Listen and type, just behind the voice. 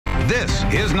This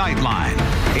is Nightline,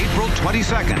 April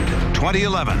 22nd,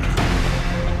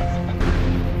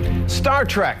 2011. Star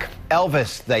Trek,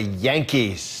 Elvis, the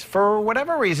Yankees. For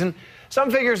whatever reason,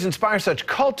 some figures inspire such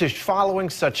cultish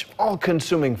followings, such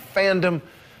all-consuming fandom,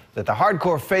 that the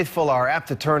hardcore faithful are apt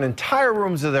to turn entire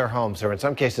rooms of their homes, or in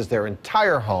some cases their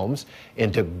entire homes,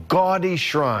 into gaudy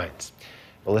shrines.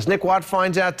 Well, as Nick Watt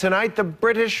finds out tonight, the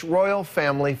British royal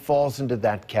family falls into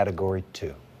that category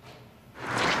too.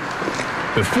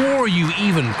 Before you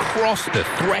even cross the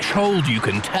threshold, you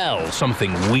can tell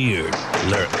something weird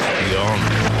lurks beyond.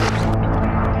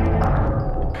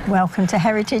 Welcome to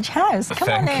Heritage House. Come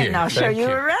on in, I'll show you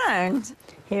around.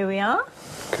 Here we are.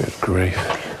 Good grief.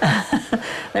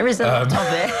 There is a lot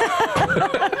of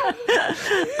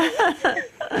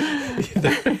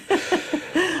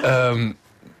it.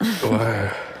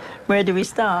 Wow. Where do we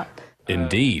start?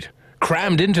 Indeed.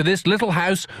 Crammed into this little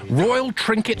house, royal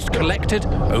trinkets collected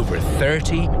over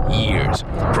 30 years.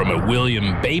 From a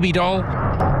William baby doll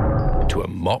to a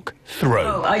mock throne.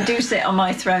 Oh, I do sit on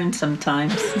my throne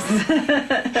sometimes.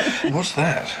 What's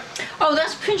that? Oh,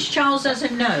 that's Prince Charles as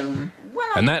a gnome.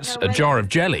 Well, And that's a jar of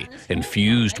jelly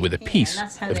infused with a piece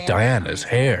of Diana's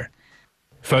hair.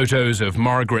 Photos of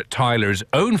Margaret Tyler's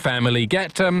own family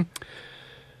get,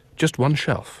 just one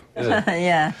shelf.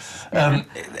 Yes.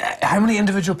 How many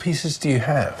individual pieces do you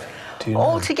have? Do you know?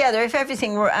 Altogether, if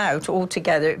everything were out,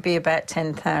 altogether, it'd be about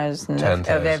 10,000 of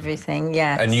everything,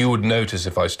 yes. And you would notice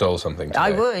if I stole something today? I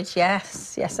would,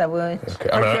 yes. Yes, I would. Okay.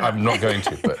 I mean, I'm not going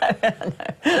to, but...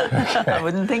 I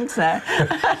wouldn't think so.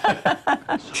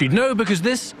 She'd know because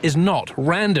this is not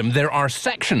random. There are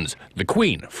sections. The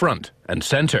Queen, front and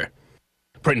centre.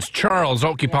 Prince Charles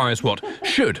occupies what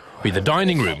should be the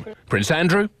dining room. Prince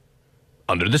Andrew,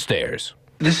 under the stairs.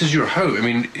 This is your home. I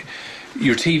mean,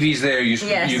 your TV's there. You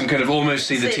can kind of almost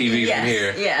see the TV from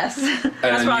here. Yes,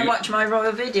 that's why I watch my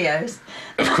royal videos.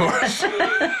 Of course.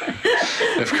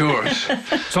 Of course.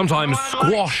 Sometimes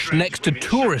squashed next to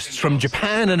tourists from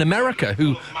Japan and America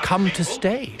who come to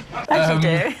stay. As you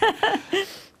do.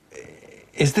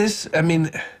 Is this, I mean,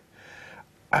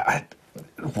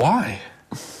 why?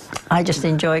 I just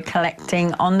enjoy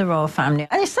collecting on the royal family.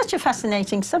 And it's such a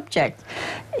fascinating subject.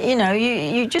 You know,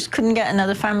 you just couldn't get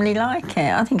another family like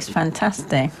it. I think it's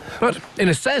fantastic. But in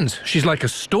a sense, she's like a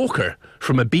stalker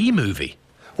from a B movie.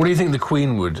 What do you think the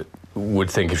Queen would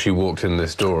think if she walked in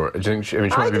this door? Do you think she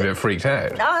might be a bit freaked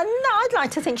out? No, I'd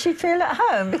like to think she'd feel at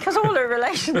home because all her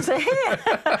relations are here.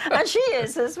 And she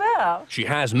is as well. She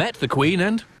has met the Queen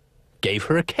and gave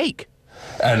her a cake.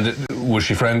 And was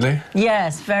she friendly?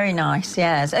 Yes, very nice,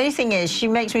 yes. Only thing is, she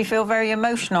makes me feel very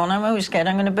emotional, and I'm always scared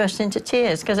I'm going to burst into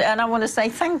tears, and I want to say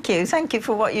thank you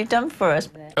for what you've done for us.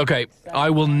 Okay,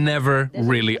 I will never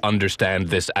really understand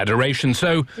this adoration,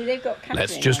 so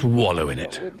let's just wallow in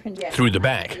it. Through the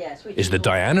back is the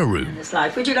Diana room.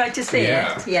 Would you like to see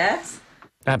it? Yes?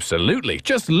 Absolutely.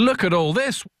 Just look at all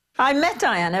this. I met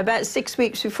Diana about 6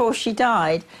 weeks before she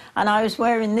died, and I was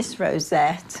wearing this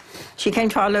rosette. She came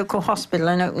to our local hospital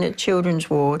and opened a children's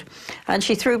ward, and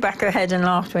she threw back her head and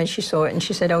laughed when she saw it, and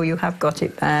she said, "Oh, you have got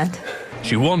it bad."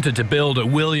 She wanted to build a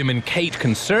William and Kate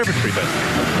conservatory, but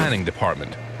the planning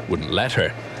department wouldn't let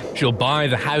her. She'll buy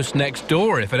the house next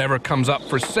door if it ever comes up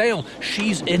for sale.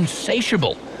 She's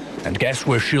insatiable. And guess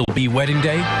where she'll be wedding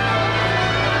day?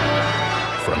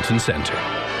 Front and centre.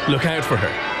 Look out for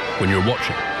her when you're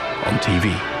watching on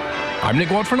TV. I'm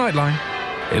Nick Watt for Nightline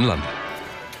in London.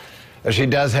 She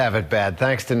does have it bad.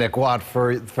 Thanks to Nick Watt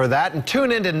for that. And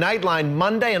tune in to Nightline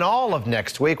Monday and all of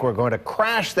next week. We're going to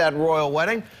crash that royal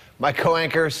wedding. My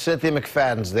co-anchor, Cynthia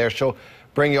McFadden's there. She'll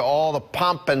bring you all the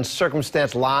pomp and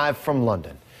circumstance live from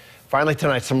London. Finally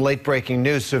tonight, some late-breaking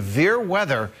news. Severe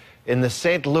weather in the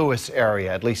St. Louis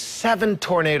area. At least 7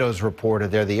 tornadoes reported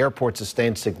there. The airport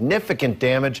sustained significant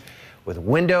damage with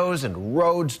windows and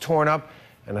roads torn up,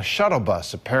 and a shuttle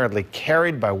bus apparently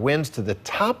carried by winds to the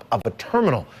top of a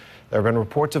terminal. There have been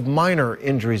reports of minor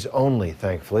injuries only,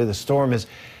 thankfully. The storm is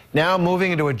now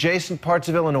moving into adjacent parts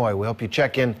of Illinois. We hope you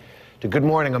check in to Good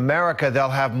Morning America. They'll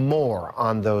have more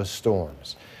on those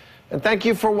storms. And thank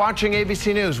you for watching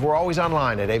ABC News. We're always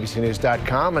online at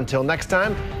abcnews.com. Until next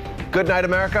time, good night,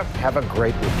 America. Have a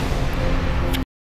great weekend.